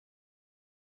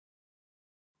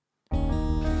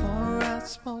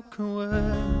spoken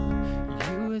word,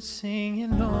 you were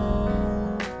singing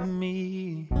over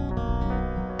me.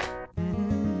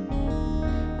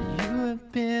 You have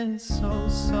been so,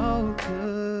 so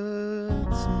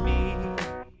good to me.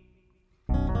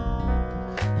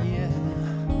 Yeah,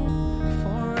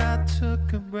 before I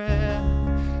took a breath,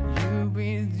 you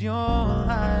breathed your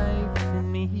life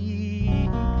in me.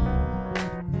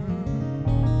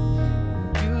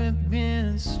 You have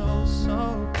been so,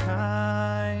 so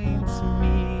kind to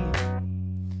me.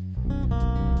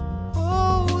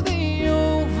 Oh, the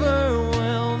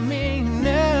overwhelming,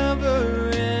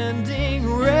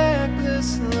 never-ending,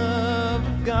 reckless love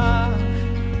of God.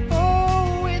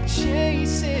 Oh, it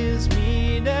chases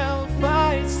me down,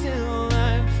 fights till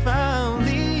I'm found,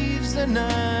 leaves the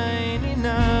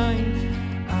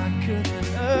 99. I couldn't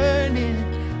earn it,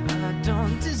 I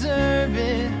don't deserve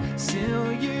it,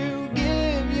 still you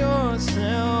give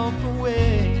yourself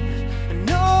away. And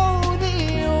oh,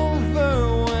 the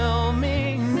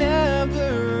overwhelming,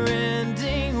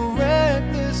 never-ending,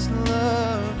 reckless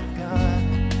love of God.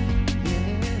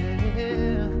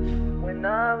 Yeah. When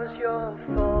I was your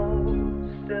foe,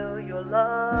 still your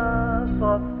love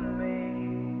fought for me.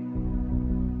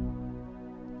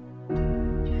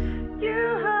 You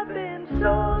have been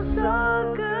so,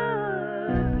 so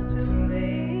good to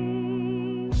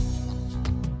me.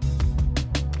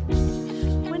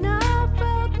 When I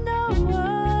felt no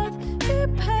worth, you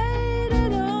paid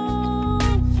it all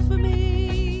for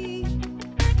me.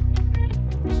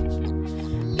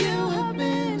 You have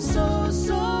been so,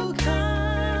 so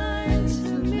kind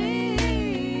to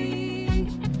me.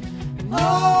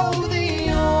 Oh,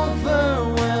 the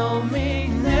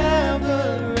overwhelming,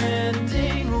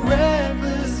 never-ending,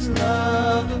 reckless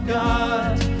love of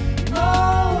God.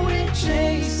 Oh, it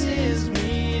chases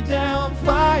me down,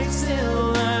 fights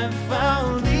till I'm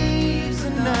found, leaves a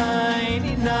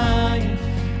 99.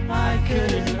 I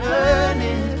couldn't earn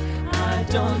it, I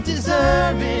don't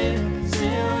deserve it,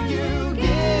 still you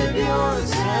give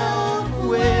yourself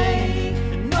away.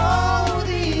 And oh,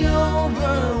 the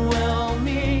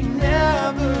overwhelming,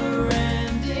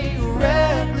 never-ending,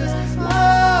 reckless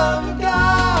love of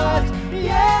God.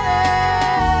 Yeah.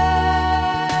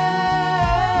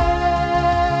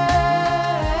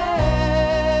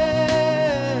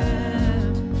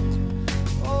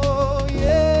 Oh,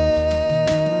 yeah.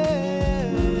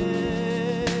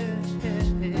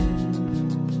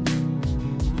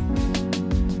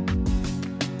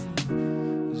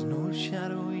 There's no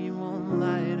shadow you won't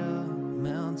light up,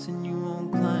 mountain you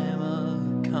won't climb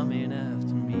up, coming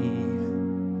after me.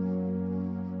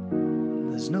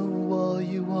 There's no wall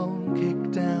you won't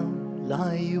kick down,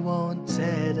 lie you won't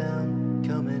tear down,